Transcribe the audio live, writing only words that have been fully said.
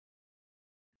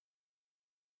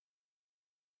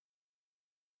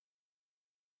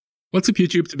What's up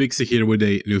YouTube, Tabixi here with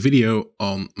a new video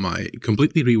on my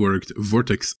completely reworked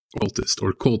Vortex Occultist,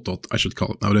 or TOTA I should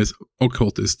call it nowadays,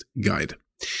 Occultist guide.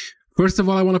 First of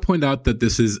all, I want to point out that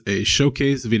this is a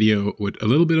showcase video with a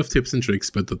little bit of tips and tricks,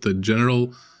 but that the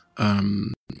general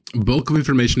bulk of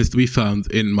information is to be found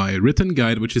in my written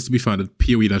guide, which is to be found at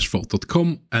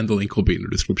PoE-vault.com, and the link will be in the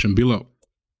description below.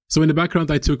 So in the background,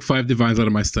 I took 5 divines out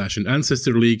of my stash in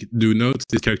Ancestor League. Do note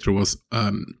this character was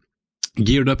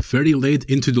geared up very late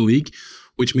into the league,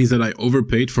 which means that I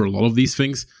overpaid for a lot of these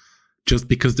things just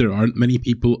because there aren't many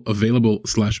people available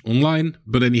 / online.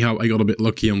 But anyhow, I got a bit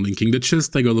lucky on linking the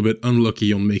chest, I got a bit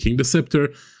unlucky on making the scepter.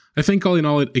 I think all in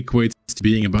all it equates to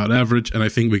being about average, and I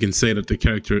think we can say that the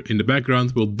character in the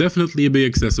background will definitely be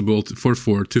accessible for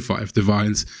 4 to 5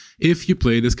 divines if you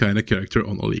play this kind of character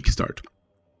on a league start.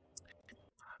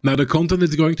 Now the content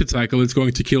it's going to tackle, it's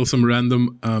going to kill some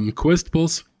random quest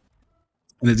pulls.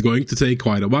 And it's going to take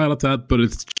quite a while at that, but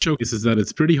it showcases that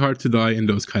it's pretty hard to die in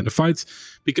those kind of fights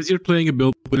because you're playing a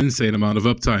build with an insane amount of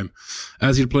uptime.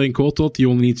 As you're playing TOTA, you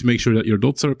only need to make sure that your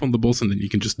dots are up on the boss and then you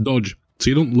can just dodge,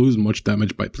 so you don't lose much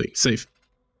damage by playing safe.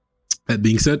 That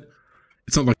being said,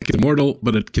 it's not like it's immortal,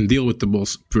 but it can deal with the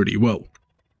boss pretty well.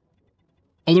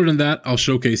 Other than that, I'll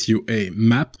showcase you a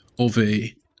map of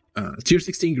a tier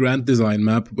 16 grand design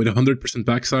map with 100%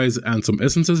 pack size and some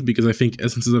essences, because I think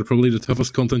essences are probably the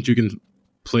toughest content you can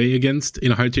play against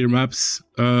in high tier maps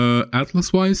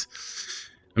atlas wise.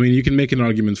 I mean, you can make an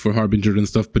argument for Harbinger and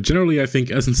stuff, but generally I think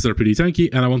essences are pretty tanky,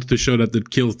 and I wanted to show that it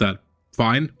kills that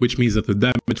fine, which means that the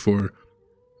damage for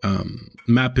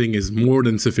mapping is more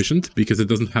than sufficient, because it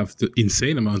doesn't have the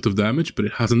insane amount of damage, but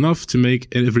it has enough to make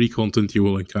every content you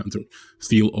will encounter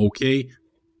feel okay,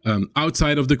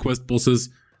 outside of the quest bosses,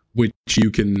 which you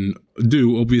can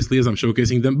do, obviously, as I'm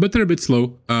showcasing them, but they're a bit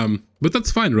slow. But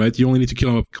that's fine, right? You only need to kill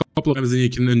them a couple of times, and you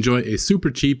can enjoy a super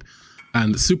cheap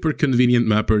and super convenient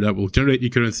mapper that will generate you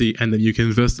currency, and then you can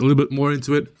invest a little bit more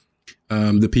into it.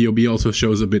 The PoB also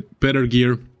shows a bit better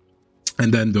gear,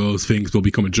 and then those things will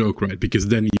become a joke, right? Because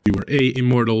then you are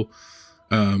immortal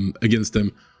against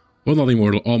them. Well, not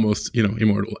immortal, almost,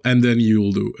 immortal. And then you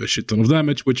will do a shit ton of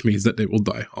damage, which means that they will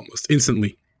die almost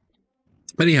instantly.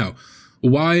 Anyhow,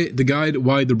 why the guide,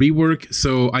 why the rework?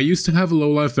 So I used to have a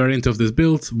low-life variant of this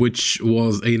build, which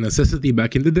was a necessity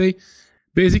back in the day,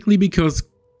 basically because,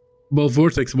 well,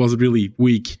 Vortex was really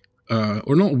weak,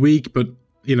 or not weak, but,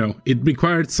 it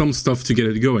required some stuff to get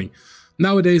it going.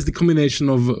 Nowadays, the combination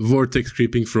of Vortex,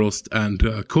 Creeping Frost, and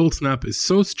Cold Snap is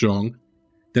so strong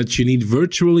that you need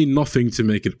virtually nothing to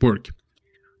make it work.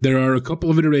 There are a couple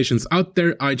of iterations out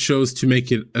there. I chose to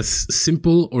make it as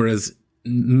simple or as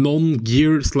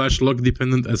non-gear / luck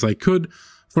dependent as I could.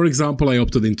 For example, I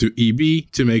opted into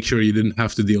EB to make sure you didn't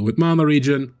have to deal with mana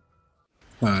regen.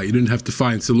 You didn't have to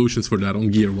find solutions for that on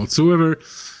gear whatsoever.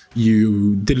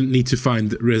 You didn't need to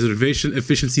find reservation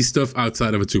efficiency stuff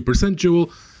outside of a 2%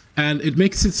 jewel. And it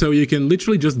makes it so you can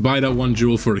literally just buy that 1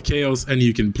 jewel for a chaos, and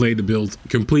you can play the build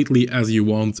completely as you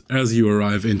want, as you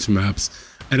arrive into maps,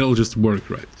 and it'll just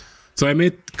work right. So I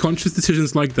made conscious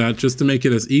decisions like that just to make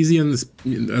it as easy and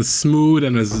as smooth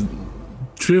and as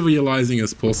trivializing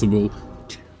as possible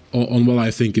on what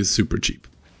I think is super cheap.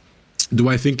 Do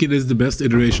I think it is the best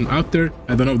iteration out there?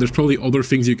 I don't know. There's probably other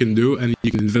things you can do, and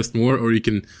you can invest more, or you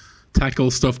can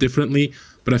tackle stuff differently.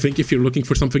 But I think if you're looking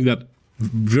for something that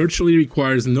virtually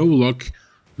requires no luck,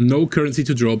 no currency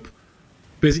to drop,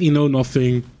 basically no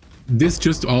nothing, this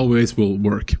just always will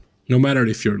work. No matter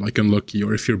if you're like unlucky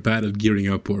or if you're bad at gearing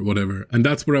up or whatever. And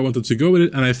that's where I wanted to go with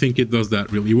it, and I think it does that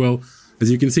really well.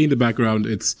 As you can see in the background,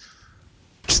 it's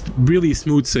just really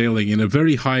smooth sailing in a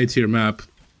very high tier map,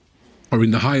 or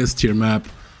in the highest tier map,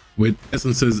 with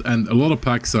essences and a lot of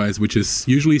pack size, which is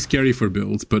usually scary for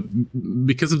builds, but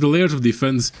because of the layers of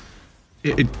defense,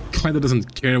 it kind of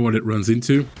doesn't care what it runs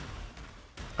into.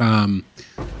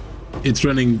 It's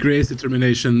running Grace,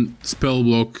 Determination, Spell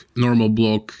Block, Normal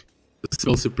Block,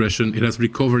 Spell Suppression. It has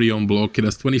Recovery on block. It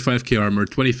has 25k armor,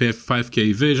 25k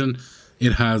evasion.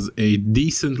 It has a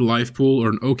decent life pool, or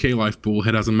an okay life pool.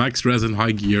 It has a max res and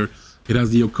high gear. It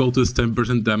has the Occultist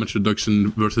 10% damage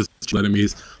reduction versus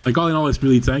enemies. Like, all in all, it's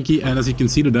really tanky, and as you can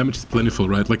see, the damage is plentiful,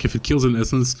 right? Like, if it kills an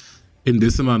essence in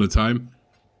this amount of time,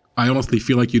 I honestly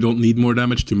feel like you don't need more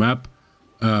damage to map.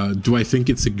 Do I think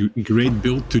it's a great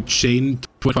build to chain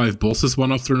 25 bosses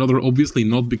one after another? Obviously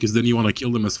not, because then you want to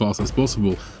kill them as fast as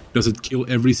possible. Does it kill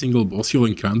every single boss you'll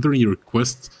encounter in your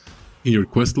quest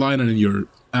line and in your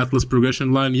Atlas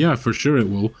progression line? Yeah, for sure it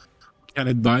will. Can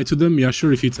it die to them? Yeah,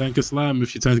 sure, if you tank a Slam,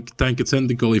 if you tank a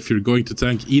Tentacle, if you're going to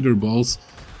tank either balls,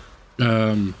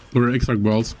 or Exarch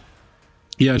balls,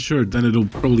 yeah, sure, then it'll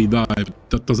probably die, but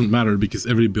that doesn't matter because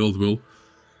every build will.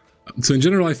 So in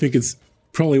general, I think it's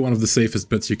probably one of the safest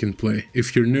bets you can play.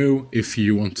 If you're new, if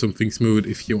you want something smooth,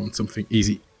 if you want something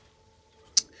easy.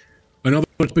 Another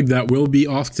topic that will be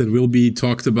asked and will be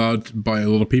talked about by a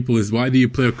lot of people is, why do you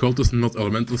play Occultist and not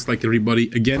Elementalist like everybody?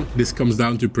 Again, this comes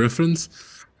down to preference,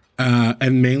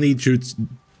 and mainly to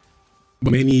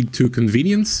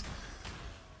convenience.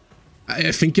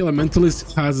 I think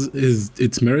Elementalist has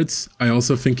its merits. I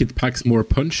also think it packs more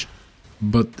punch,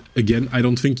 but again, I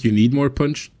don't think you need more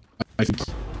punch. I think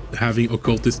having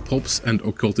Occultist pops and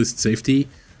Occultist safety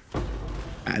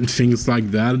and things like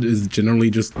that is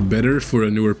generally just better for a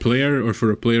newer player, or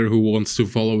for a player who wants to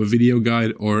follow a video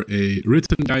guide or a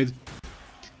written guide.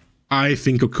 I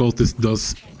think Occultist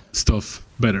does stuff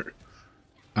better.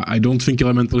 I don't think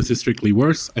Elementalist is strictly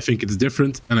worse. I think it's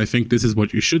different, and I think this is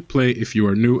what you should play if you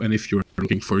are new and if you are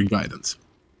looking for guidance.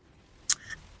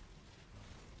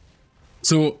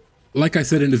 So, like I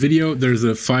said in the video, there's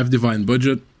a 5 divine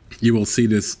budget. You will see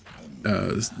this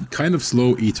kind of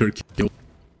slow ether kill,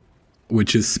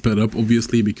 which is sped up,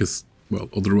 obviously, because, well,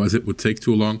 otherwise it would take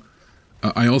too long.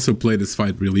 I also play this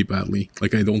fight really badly.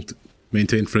 Like, I don't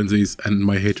maintain frenzies, and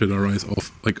my hatred rise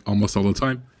off, like, almost all the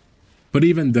time. But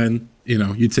even then, you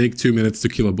know, you take 2 minutes to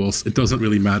kill a boss. It doesn't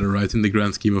really matter, right, in the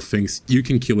grand scheme of things. You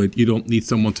can kill it. You don't need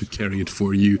someone to carry it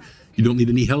for you. You don't need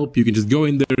any help. You can just go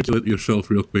in there, kill it yourself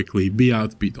real quickly, be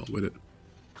out, be done with it.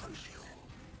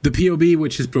 The PoE,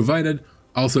 which is provided,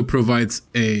 also provides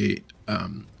a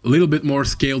little bit more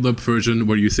scaled up version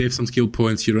where you save some skill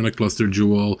points, you run a cluster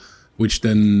jewel, which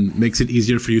then makes it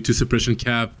easier for you to suppression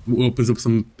cap, opens up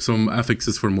some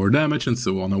affixes for more damage and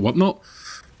so on and whatnot,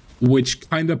 which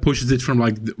kind of pushes it from,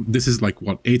 like, this is like,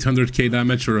 what, 800k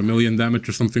damage or 1 million damage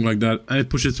or something like that, and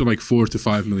it pushes to like 4 to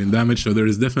 5 million damage. So there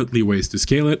is definitely ways to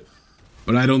scale it,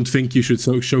 but I don't think you should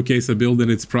showcase a build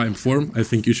in its prime form. I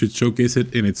think you should showcase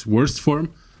it in its worst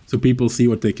form, so people see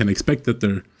what they can expect at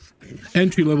their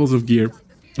entry levels of gear,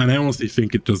 and I honestly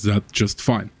think it does that just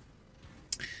fine.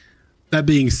 That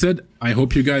being said, I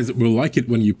hope you guys will like it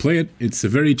when you play it. It's a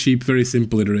very cheap, very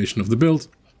simple iteration of the build.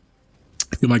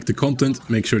 If you like the content,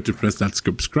 make sure to press that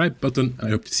subscribe button. I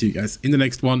hope to see you guys in the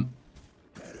next one.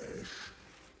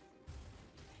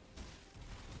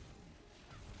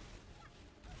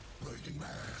 Breaking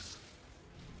mass.